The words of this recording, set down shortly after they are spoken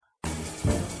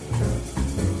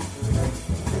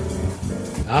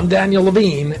I'm Daniel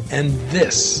Levine, and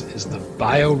this is the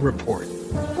Bio Report.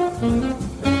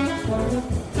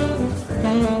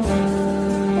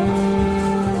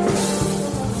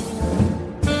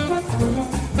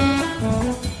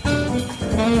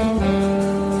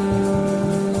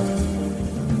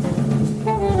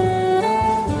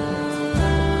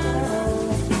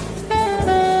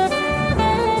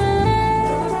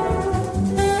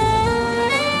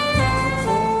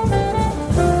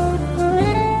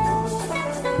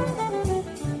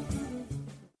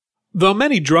 Though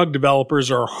many drug developers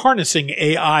are harnessing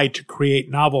AI to create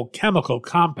novel chemical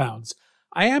compounds,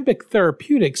 Iambic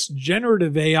Therapeutics'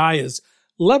 generative AI is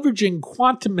leveraging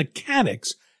quantum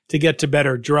mechanics to get to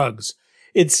better drugs.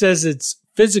 It says its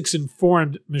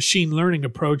physics-informed machine learning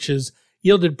approach has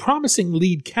yielded promising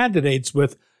lead candidates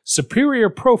with superior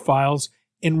profiles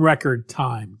in record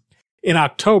time. In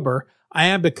October,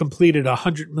 Iambic completed a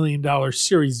 $100 million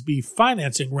Series B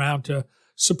financing round to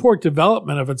support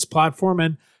development of its platform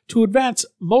and to advance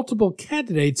multiple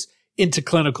candidates into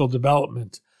clinical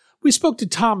development. We spoke to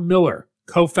Tom Miller,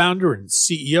 co-founder and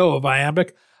CEO of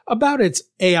Iambic, about its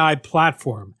AI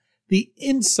platform, the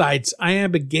insights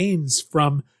Iambic gains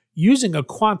from using a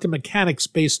quantum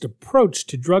mechanics-based approach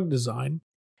to drug design,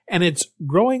 and its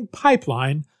growing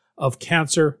pipeline of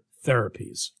cancer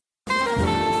therapies.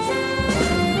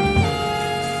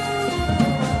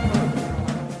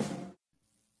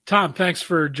 Tom, thanks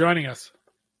for joining us.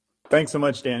 Thanks so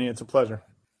much, Danny. It's a pleasure.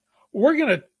 We're going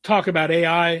to talk about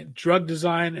AI, drug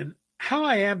design, and how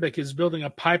Iambic is building a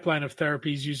pipeline of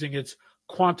therapies using its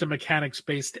quantum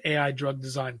mechanics-based AI drug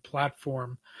design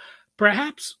platform.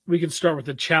 Perhaps we can start with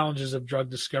the challenges of drug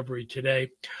discovery today.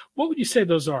 What would you say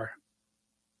those are?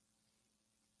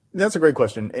 That's a great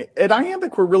question. At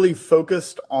Iambic, we're really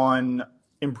focused on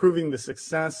improving the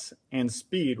success and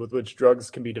speed with which drugs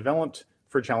can be developed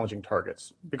for challenging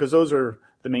targets, because those are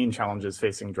the main challenges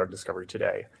facing drug discovery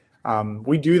today.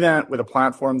 We do that with a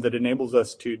platform that enables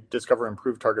us to discover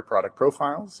improved target product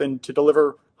profiles and to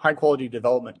deliver high-quality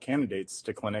development candidates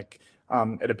to clinic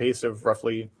at a pace of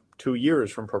roughly 2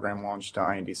 years from program launch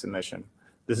to IND submission.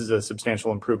 This is a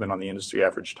substantial improvement on the industry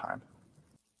average time.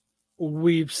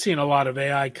 We've seen a lot of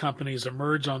AI companies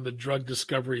emerge on the drug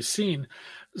discovery scene.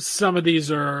 Some of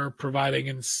these are providing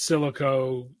in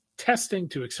silico testing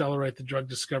to accelerate the drug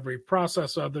discovery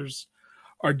process. Others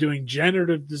are doing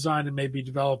generative design and maybe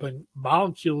developing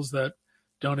molecules that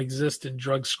don't exist in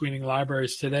drug screening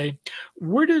libraries today.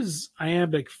 Where does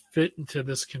Iambic fit into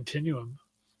this continuum?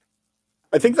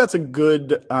 I think that's a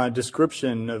good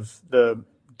description of the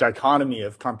dichotomy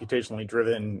of computationally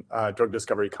driven drug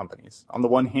discovery companies. On the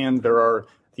one hand, there are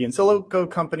the in silico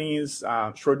companies.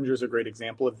 Schrödinger's a great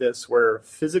example of this, where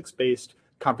physics-based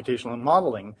computational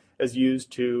modeling is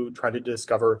used to try to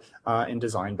discover and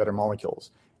design better molecules.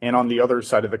 And on the other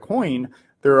side of the coin,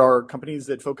 there are companies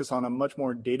that focus on a much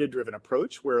more data-driven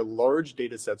approach where large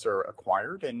data sets are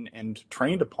acquired and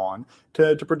trained upon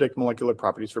to predict molecular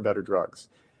properties for better drugs.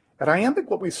 At Iambic,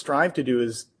 what we strive to do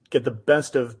is get the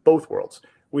best of both worlds.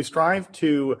 We strive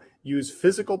to use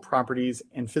physical properties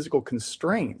and physical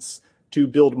constraints to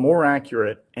build more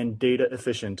accurate and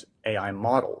data-efficient AI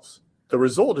models. The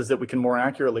result is that we can more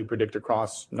accurately predict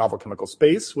across novel chemical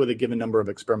space with a given number of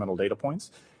experimental data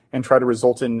points and try to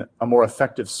result in a more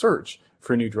effective search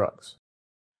for new drugs.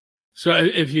 So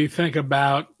if you think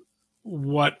about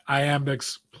what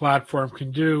Iambic's platform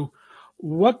can do,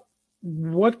 what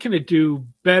can it do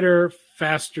better,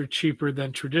 faster, cheaper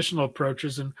than traditional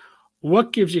approaches? And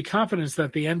what gives you confidence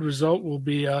that the end result will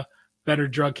be a better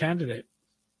drug candidate?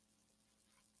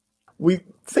 We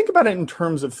think about it in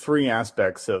terms of three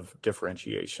aspects of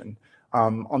differentiation.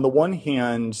 On the one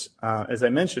hand, as I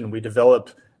mentioned, we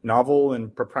develop novel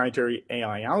and proprietary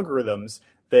AI algorithms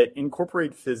that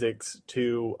incorporate physics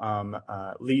to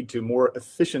lead to more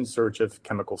efficient search of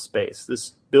chemical space.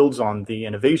 This builds on the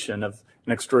innovation of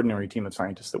an extraordinary team of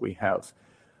scientists that we have.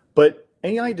 But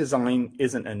AI design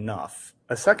isn't enough.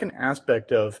 A second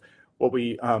aspect of what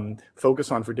we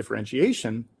focus on for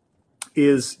differentiation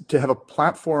is to have a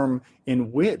platform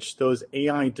in which those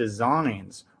AI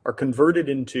designs are converted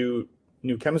into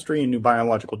new chemistry and new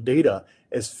biological data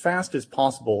as fast as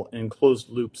possible in closed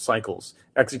loop cycles,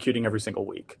 executing every single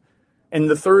week. And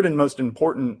the third and most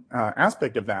important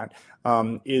aspect of that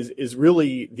is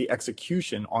really the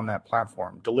execution on that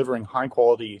platform, delivering high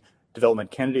quality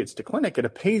development candidates to clinic at a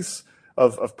pace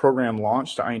of program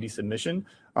launch to IND submission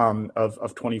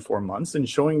of 24 months, and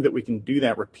showing that we can do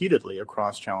that repeatedly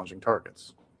across challenging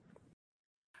targets.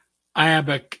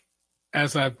 Iambic,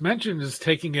 as I've mentioned, is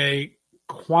taking a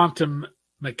quantum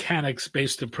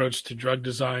mechanics-based approach to drug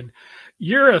design.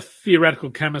 You're a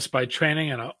theoretical chemist by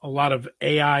training, and a lot of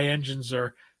AI engines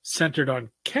are centered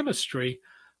on chemistry.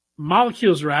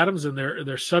 Molecules are atoms, and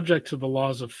they're subject to the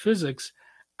laws of physics.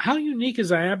 How unique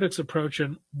is Iambic's approach,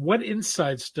 and what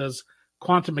insights does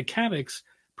quantum mechanics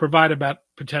provide about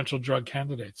potential drug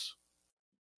candidates?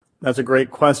 That's a great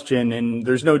question, and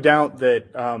there's no doubt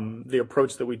that the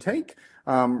approach that we take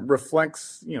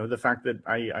reflects, the fact that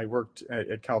I worked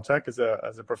at Caltech as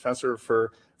a professor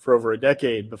for over a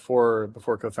decade before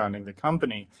co-founding the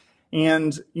company,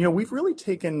 and we've really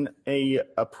taken a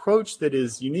approach that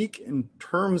is unique in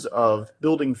terms of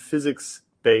building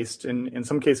physics-based, and in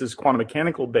some cases quantum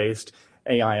mechanical-based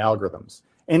AI algorithms.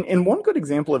 And one good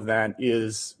example of that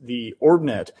is the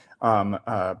OrbNet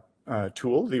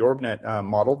tool, the OrbNet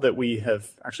model that we have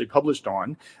actually published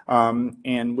on,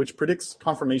 and which predicts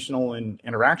conformational and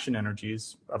interaction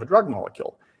energies of a drug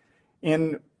molecule.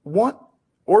 And what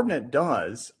OrbNet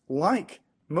does, like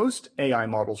most AI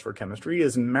models for chemistry,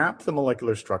 is map the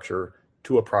molecular structure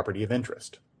to a property of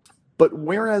interest. But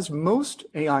whereas most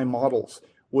AI models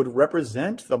would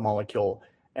represent the molecule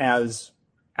as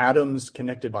atoms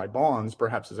connected by bonds,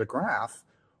 perhaps as a graph,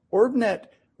 OrbNet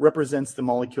represents the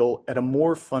molecule at a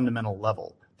more fundamental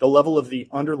level, the level of the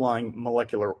underlying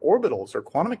molecular orbitals or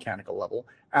quantum mechanical level,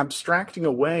 abstracting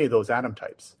away those atom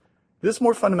types. This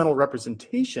more fundamental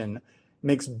representation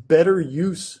makes better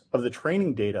use of the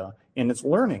training data in its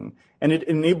learning, and it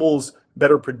enables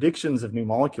better predictions of new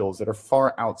molecules that are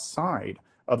far outside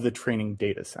of the training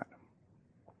data set.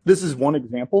 This is one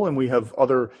example, and we have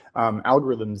other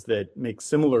algorithms that make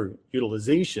similar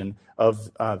utilization of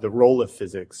the role of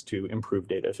physics to improve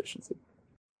data efficiency.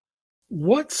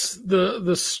 What's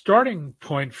the starting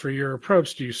point for your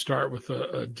approach? Do you start with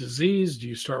a disease? Do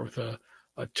you start with a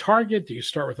target? Do you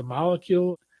start with a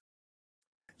molecule?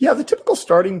 Yeah, the typical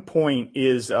starting point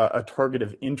is a target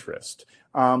of interest.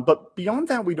 But beyond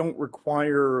that, we don't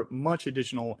require much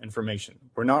additional information.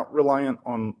 We're not reliant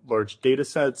on large data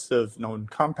sets of known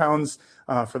compounds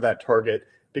for that target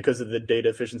because of the data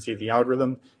efficiency of the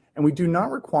algorithm. And we do not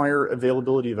require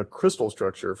availability of a crystal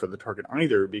structure for the target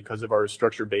either because of our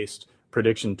structure-based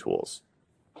prediction tools.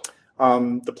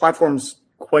 The platform's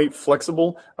quite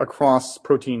flexible across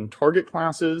protein target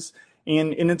classes,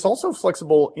 and it's also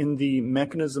flexible in the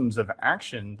mechanisms of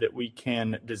action that we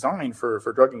can design for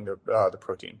drugging the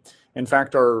protein. In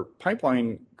fact, our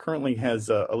pipeline currently has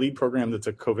a lead program that's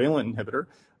a covalent inhibitor,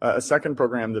 a second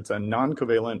program that's a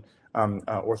non-covalent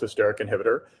orthosteric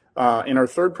inhibitor, and our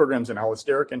third program is an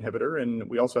allosteric inhibitor, and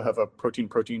we also have a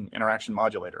protein-protein interaction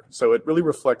modulator. So it really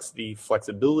reflects the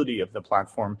flexibility of the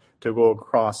platform to go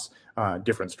across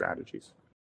different strategies.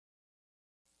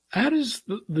 How does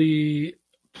the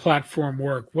platform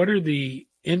work? What are the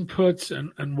inputs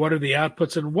and what are the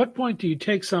outputs? And at what point do you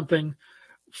take something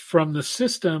from the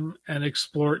system and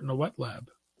explore it in a wet lab?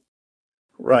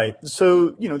 Right. So,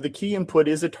 the key input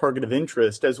is a target of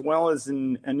interest as well as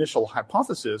an initial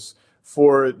hypothesis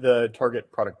for the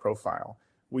target product profile.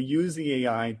 We use the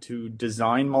AI to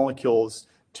design molecules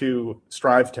to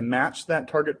strive to match that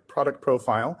target product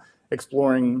profile,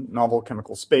 exploring novel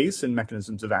chemical space and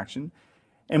mechanisms of action.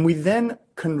 And we then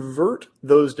convert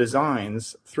those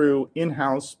designs through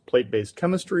in-house plate-based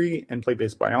chemistry and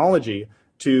plate-based biology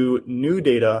to new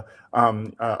data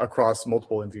across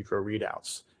multiple in vitro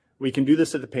readouts. We can do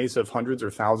this at the pace of hundreds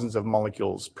or thousands of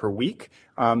molecules per week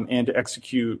and to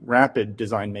execute rapid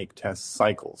design-make-test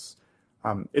cycles.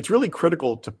 It's really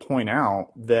critical to point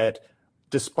out that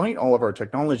despite all of our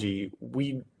technology,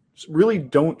 we really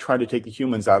don't try to take the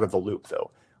humans out of the loop,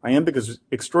 though. Iambic is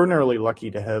extraordinarily lucky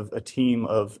to have a team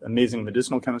of amazing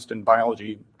medicinal chemists and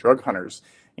biology drug hunters.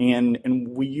 And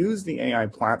we use the AI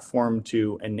platform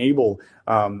to enable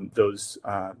those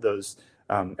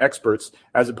experts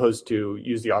as opposed to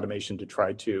use the automation to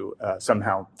try to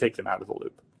somehow take them out of the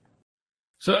loop.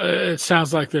 So it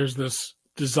sounds like there's this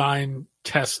design,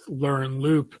 test, learn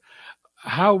loop.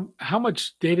 How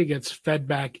much data gets fed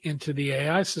back into the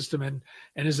AI system and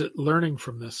is it learning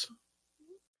from this?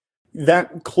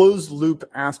 That closed loop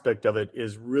aspect of it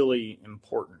is really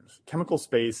important. Chemical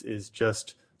space is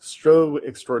just so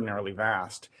extraordinarily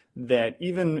vast that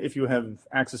even if you have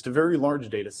access to very large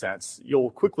data sets,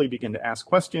 you'll quickly begin to ask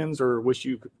questions or wish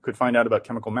you could find out about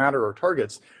chemical matter or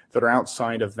targets that are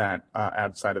outside of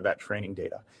that training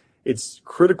data. It's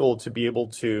critical to be able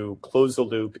to close the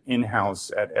loop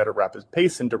in-house at a rapid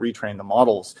pace and to retrain the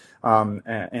models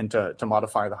and to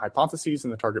modify the hypotheses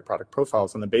and the target product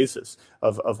profiles on the basis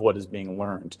of what is being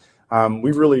learned.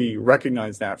 We've really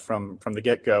recognized that from the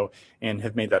get-go and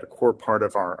have made that a core part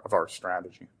of our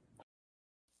strategy.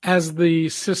 As the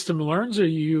system learns, are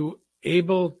you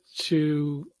able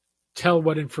to tell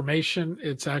what information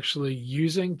it's actually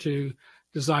using to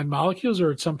design molecules,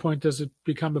 or at some point does it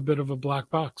become a bit of a black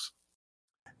box?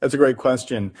 That's a great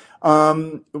question.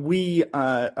 We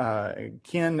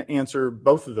can answer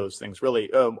both of those things,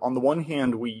 really. On the one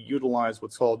hand, we utilize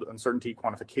what's called uncertainty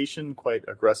quantification quite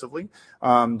aggressively.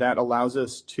 That allows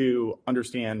us to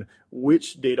understand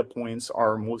which data points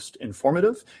are most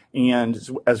informative, and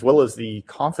as well as the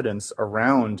confidence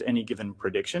around any given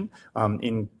prediction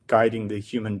in guiding the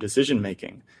human decision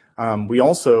making. We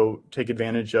also take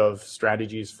advantage of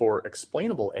strategies for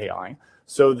explainable AI,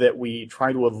 so that we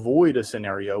try to avoid a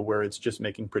scenario where it's just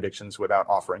making predictions without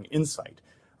offering insight.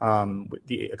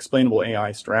 The explainable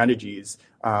AI strategies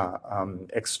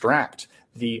extract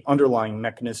the underlying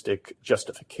mechanistic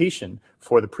justification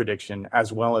for the prediction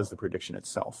as well as the prediction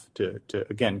itself to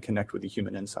again, connect with the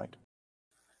human insight.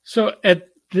 So at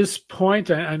this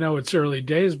point, I know it's early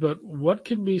days, but what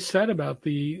can be said about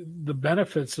the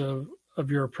benefits of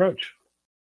your approach?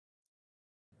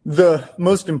 The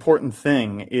most important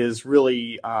thing is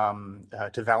really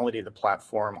to validate the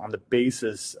platform on the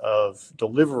basis of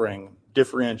delivering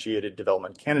differentiated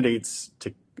development candidates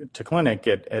to clinic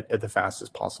at the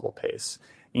fastest possible pace.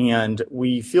 And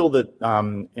we feel that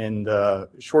in the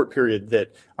short period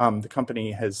that the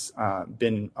company has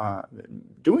been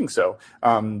doing so,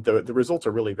 the results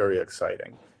are really very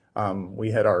exciting. We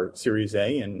had our Series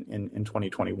A in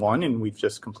 2021, and we've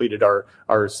just completed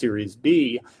our Series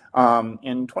B.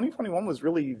 And 2021 was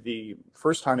really the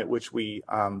first time at which we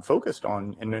focused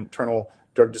on an internal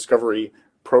drug discovery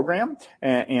program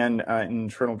and an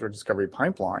internal drug discovery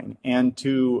pipeline. And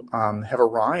to have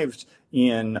arrived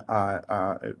in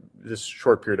this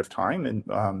short period of time,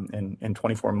 in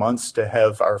 24 months, to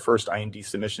have our first IND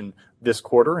submission this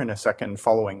quarter and a second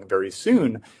following very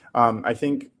soon, I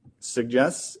think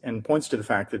suggests and points to the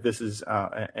fact that this is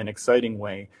an exciting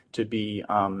way to be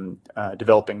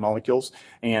developing molecules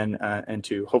and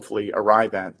to hopefully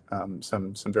arrive at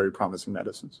some very promising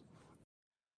medicines.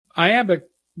 Iambic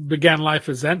began life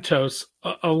as Entos.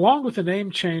 Along with the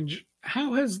name change,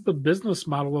 how has the business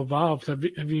model evolved? Have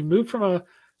you moved from a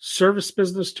service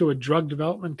business to a drug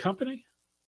development company?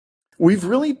 We've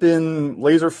really been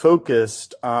laser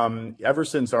focused ever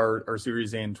since our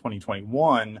Series A in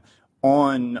 2021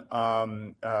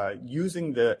 on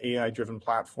using the AI-driven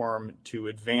platform to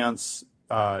advance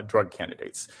drug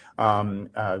candidates.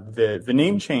 The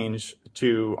name change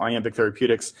to Iambic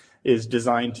Therapeutics is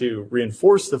designed to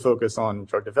reinforce the focus on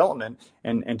drug development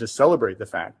and to celebrate the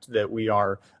fact that we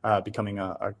are becoming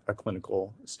a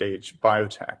clinical stage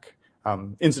biotech.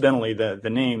 Incidentally, the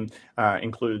name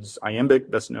includes Iambic,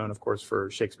 best known, of course,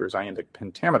 for Shakespeare's Iambic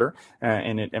pentameter,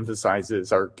 and it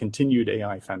emphasizes our continued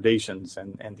AI foundations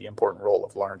and the important role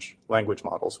of large language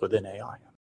models within AI.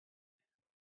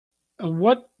 And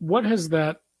what has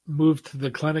that move to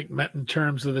the clinic meant in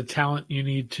terms of the talent you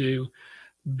need to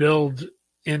build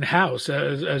in-house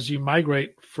as you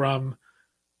migrate from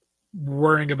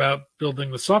worrying about building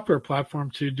the software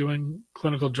platform to doing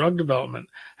clinical drug development?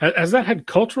 Has that had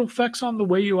cultural effects on the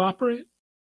way you operate?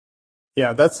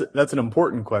 Yeah, that's an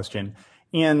important question.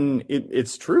 And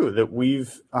it's true that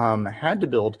we've had to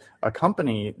build a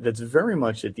company that's very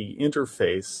much at the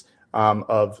interface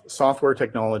of software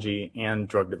technology and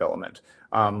drug development.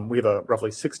 We have a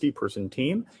roughly 60-person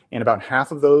team, and about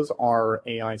half of those are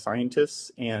AI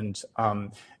scientists and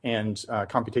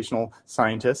computational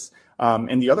scientists,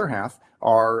 and the other half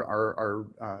are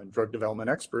drug development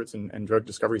experts and drug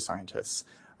discovery scientists.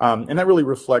 And that really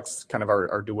reflects kind of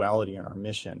our duality and our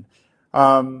mission.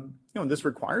 This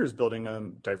requires building a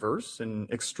diverse and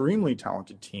extremely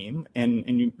talented team.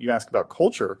 And you ask about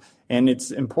culture, and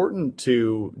it's important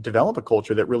to develop a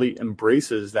culture that really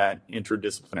embraces that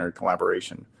interdisciplinary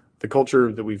collaboration. The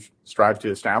culture that we've strived to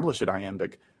establish at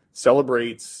Iambic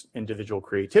celebrates individual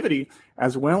creativity,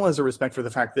 as well as a respect for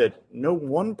the fact that no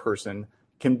one person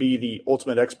can be the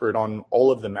ultimate expert on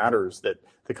all of the matters that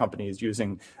the company is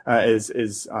using,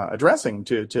 is addressing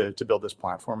to build this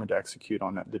platform and to execute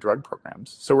on the drug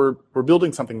programs. So we're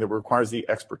building something that requires the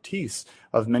expertise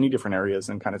of many different areas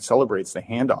and kind of celebrates the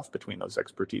handoff between those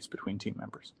expertise between team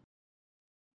members.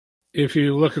 If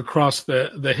you look across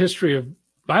the history of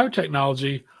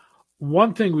biotechnology,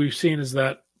 one thing we've seen is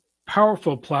that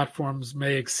powerful platforms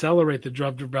may accelerate the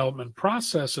drug development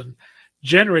process and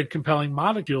generate compelling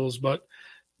molecules, but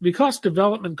because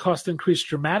development costs increase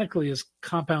dramatically as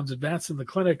compounds advance in the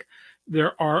clinic,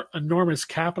 there are enormous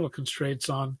capital constraints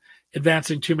on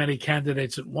advancing too many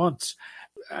candidates at once.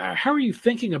 How are you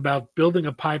thinking about building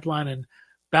a pipeline and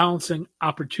balancing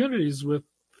opportunities with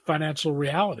financial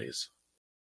realities?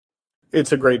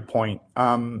 It's a great point.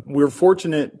 We're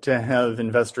fortunate to have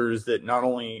investors that not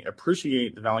only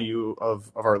appreciate the value of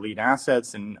our lead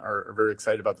assets and are very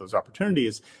excited about those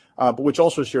opportunities, but which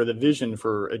also share the vision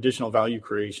for additional value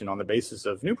creation on the basis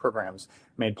of new programs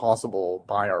made possible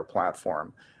by our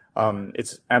platform.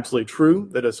 It's absolutely true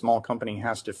that a small company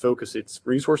has to focus its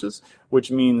resources,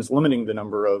 which means limiting the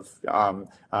number of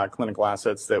clinical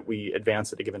assets that we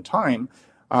advance at a given time.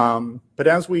 But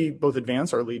as we both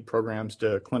advance our lead programs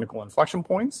to clinical inflection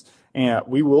points, and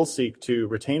we will seek to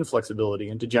retain flexibility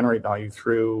and to generate value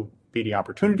through BD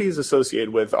opportunities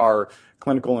associated with our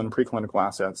clinical and preclinical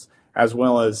assets, as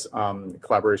well as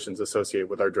collaborations associated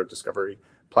with our drug discovery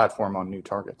platform on new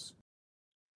targets.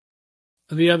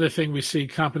 The other thing we see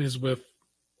companies with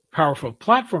powerful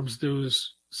platforms do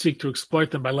is seek to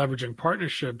exploit them by leveraging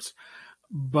partnerships,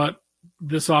 but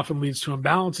this often leads to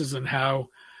imbalances in how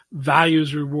value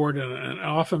is rewarded and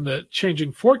often the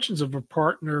changing fortunes of a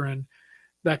partner, and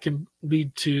that can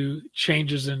lead to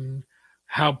changes in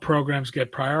how programs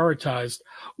get prioritized.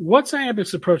 What's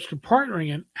Iambic's approach to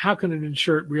partnering, and how can it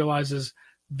ensure it realizes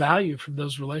value from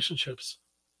those relationships?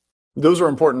 Those are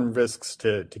important risks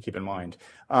to keep in mind.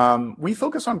 We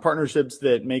focus on partnerships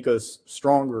that make us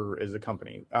stronger as a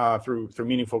company through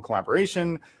meaningful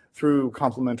collaboration, through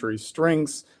complementary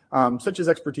strengths, such as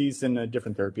expertise in a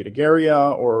different therapeutic area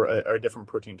or a different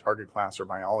protein target class or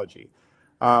biology.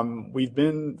 We've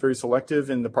been very selective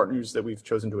in the partners that we've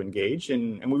chosen to engage,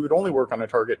 and we would only work on a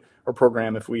target or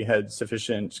program if we had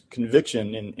sufficient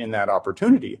conviction in that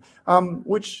opportunity,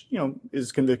 which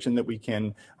is conviction that we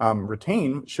can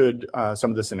retain should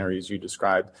some of the scenarios you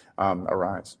described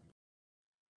arise.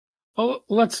 Well,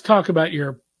 let's talk about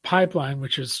your pipeline,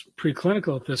 which is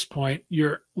preclinical at this point.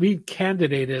 Your lead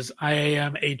candidate is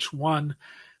IAM-H1.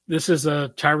 This is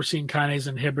a tyrosine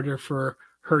kinase inhibitor for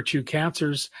HER2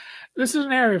 cancers. This is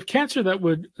an area of cancer that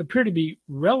would appear to be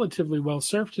relatively well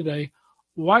served today.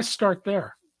 Why start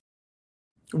there?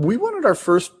 We wanted our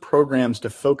first programs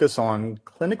to focus on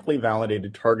clinically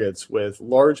validated targets with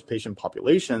large patient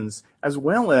populations as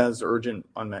well as urgent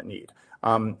unmet need.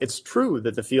 It's true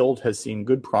that the field has seen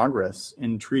good progress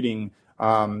in treating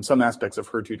some aspects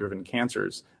of HER2-driven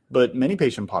cancers, but many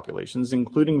patient populations,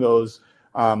 including those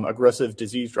aggressive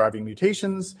disease-driving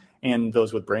mutations and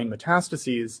those with brain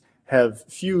metastases, have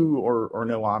few or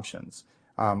no options.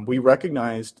 We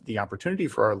recognized the opportunity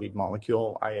for our lead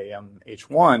molecule,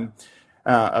 IAM-H1,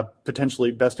 a potentially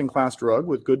best-in-class drug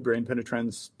with good brain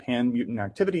penetrance, pan-mutant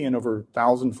activity, and over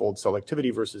 1,000-fold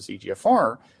selectivity versus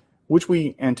EGFR, which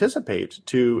we anticipate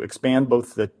to expand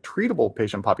both the treatable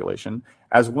patient population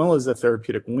as well as the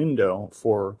therapeutic window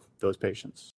for those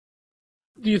patients.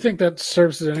 Do you think that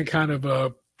serves as any kind of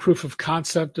a proof of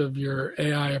concept of your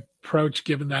AI approach,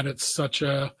 given that it's such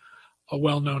a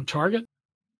well-known target?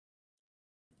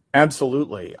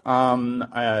 Absolutely.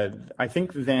 I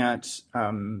think that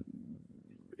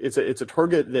it's a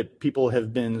target that people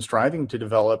have been striving to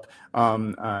develop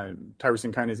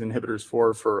tyrosine kinase inhibitors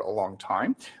for a long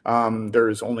time. There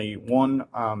is only one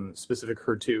specific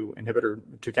HER2 inhibitor,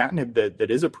 tucatinib, that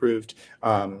is approved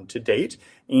to date,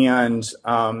 and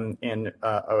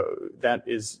that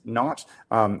is not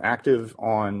active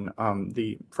on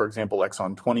for example,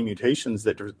 exon 20 mutations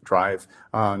that drive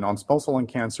non-small cell lung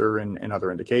cancer and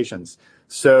other indications.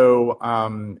 So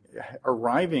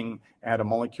arriving at a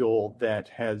molecule that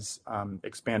has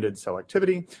expanded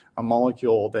selectivity, a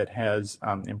molecule that has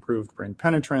improved brain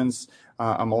penetrance,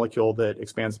 a molecule that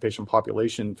expands the patient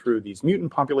population through these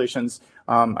mutant populations,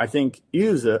 I think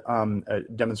is a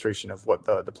demonstration of what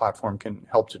the platform can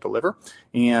help to deliver.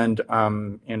 And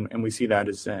we see that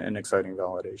as an exciting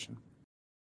validation.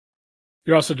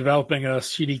 You're also developing a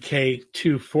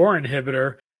CDK2/4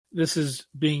 inhibitor. This is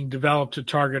being developed to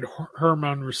target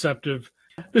hormone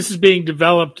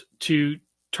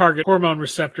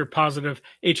receptor positive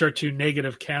HER2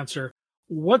 negative cancer.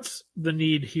 What's the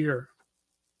need here?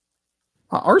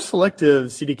 Our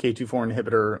selective CDK2/4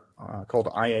 inhibitor called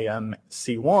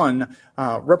IAM-C1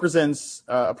 represents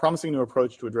a promising new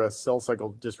approach to address cell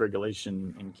cycle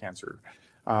dysregulation in cancer.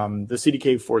 The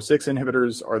CDK4/6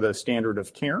 inhibitors are the standard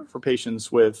of care for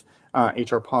patients with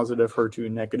HR positive, HER2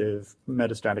 negative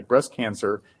metastatic breast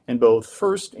cancer in both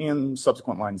first and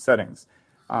subsequent line settings.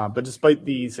 But despite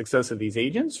the success of these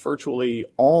agents, virtually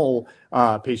all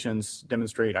patients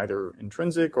demonstrate either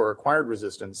intrinsic or acquired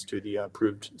resistance to the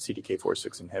approved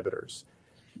CDK4/6 inhibitors.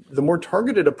 The more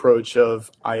targeted approach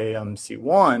of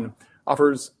IAM-C1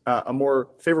 offers a more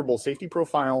favorable safety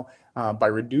profile by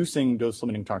reducing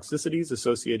dose-limiting toxicities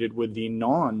associated with the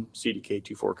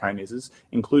non-CDK2/4 kinases,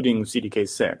 including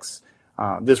CDK6.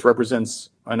 This represents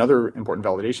another important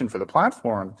validation for the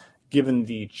platform, given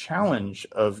the challenge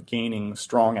of gaining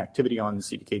strong activity on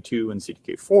CDK2 and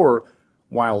CDK4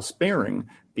 while sparing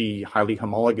the highly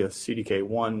homologous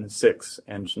CDK1, 6,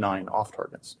 and 9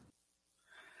 off-targets.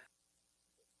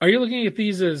 Are you looking at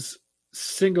these as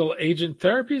single agent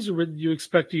therapies, or would you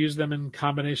expect to use them in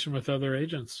combination with other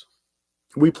agents?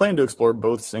 We plan to explore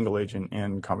both single agent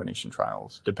and combination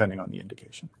trials, depending on the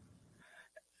indication.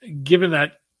 Given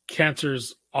that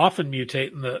cancers often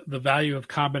mutate and the value of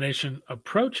combination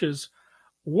approaches,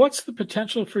 what's the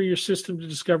potential for your system to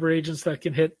discover agents that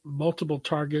can hit multiple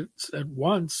targets at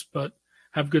once but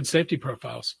have good safety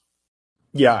profiles?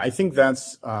 Yeah, I think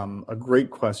that's a great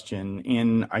question.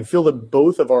 And I feel that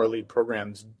both of our lead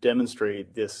programs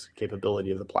demonstrate this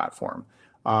capability of the platform.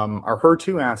 Our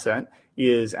HER2 asset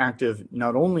is active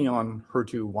not only on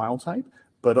HER2 wild type,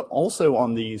 but also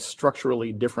on the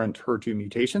structurally different HER2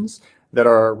 mutations that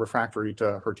are refractory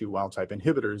to HER2 wild type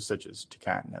inhibitors such as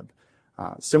tucatinib.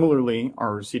 Similarly,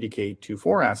 our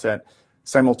CDK2/4 asset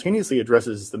simultaneously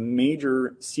addresses the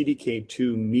major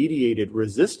CDK2 mediated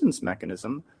resistance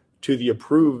mechanism to the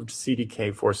approved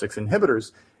CDK4/6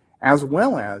 inhibitors, as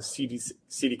well as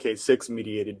CDK6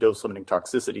 mediated dose limiting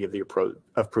toxicity of the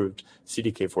approved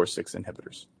CDK4/6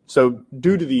 inhibitors. So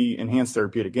due to the enhanced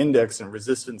therapeutic index and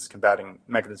resistance combating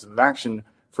mechanism of action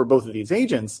for both of these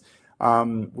agents,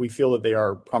 we feel that they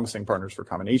are promising partners for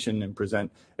combination and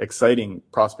present exciting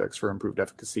prospects for improved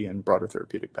efficacy and broader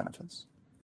therapeutic benefits.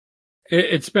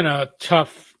 It's been a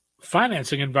tough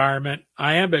financing environment.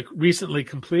 Iambic recently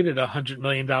completed a $100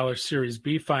 million Series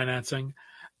B financing.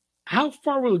 How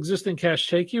far will existing cash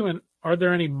take you, and are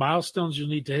there any milestones you'll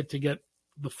need to hit to get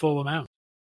the full amount?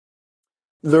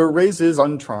 The raise is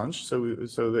untranched, so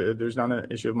there's not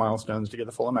an issue of milestones to get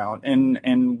the full amount, and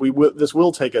this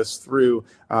will take us through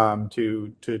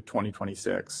to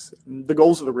 2026. The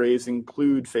goals of the raise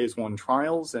include phase 1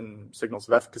 trials and signals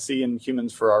of efficacy in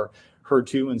humans for our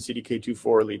HER2 and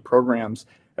CDK2/4 lead programs,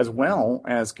 as well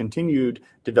as continued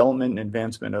development and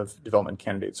advancement of development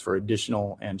candidates for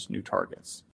additional and new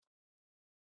targets.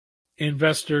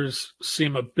 Investors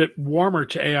seem a bit warmer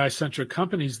to AI-centric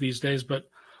companies these days, but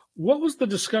what was the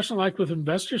discussion like with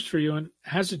investors for you, and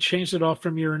has it changed at all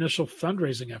from your initial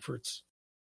fundraising efforts?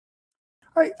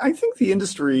 I think the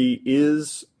industry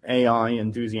is AI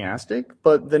enthusiastic,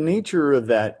 but the nature of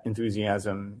that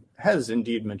enthusiasm has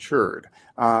indeed matured.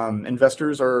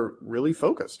 Investors are really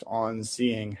focused on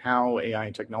seeing how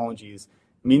AI technologies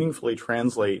meaningfully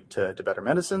translate to better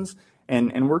medicines,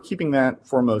 and we're keeping that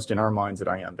foremost in our minds at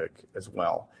Iambic as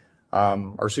well.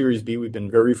 Our Series B, we've been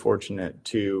very fortunate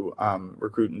to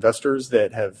recruit investors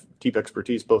that have deep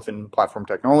expertise both in platform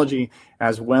technology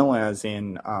as well as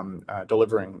in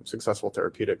delivering successful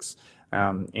therapeutics.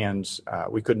 And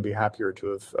we couldn't be happier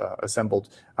to have assembled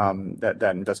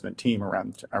that investment team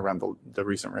around the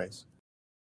recent raise.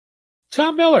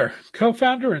 Tom Miller,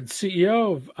 co-founder and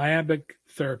CEO of Iambic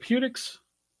Therapeutics.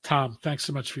 Tom, thanks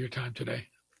so much for your time today.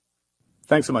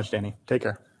 Thanks so much, Danny. Take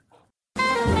care.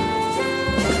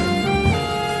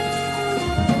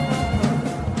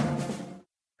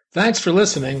 Thanks for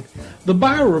listening. The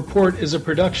Bio Report is a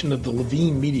production of the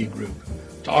Levine Media Group.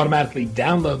 To automatically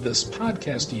download this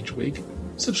podcast each week,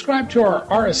 subscribe to our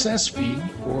RSS feed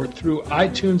or through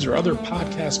iTunes or other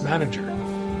podcast manager.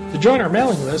 To join our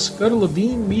mailing list, go to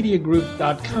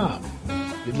levinemediagroup.com.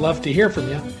 We'd love to hear from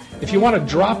you. If you want to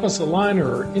drop us a line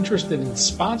or are interested in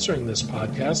sponsoring this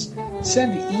podcast,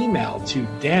 send email to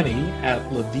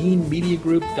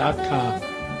danny@levinemediagroup.com.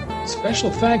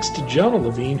 Special thanks to Jonah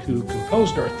Levine, who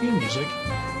composed our theme music,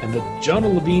 and the Jonah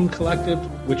Levine Collective,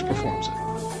 which performs it.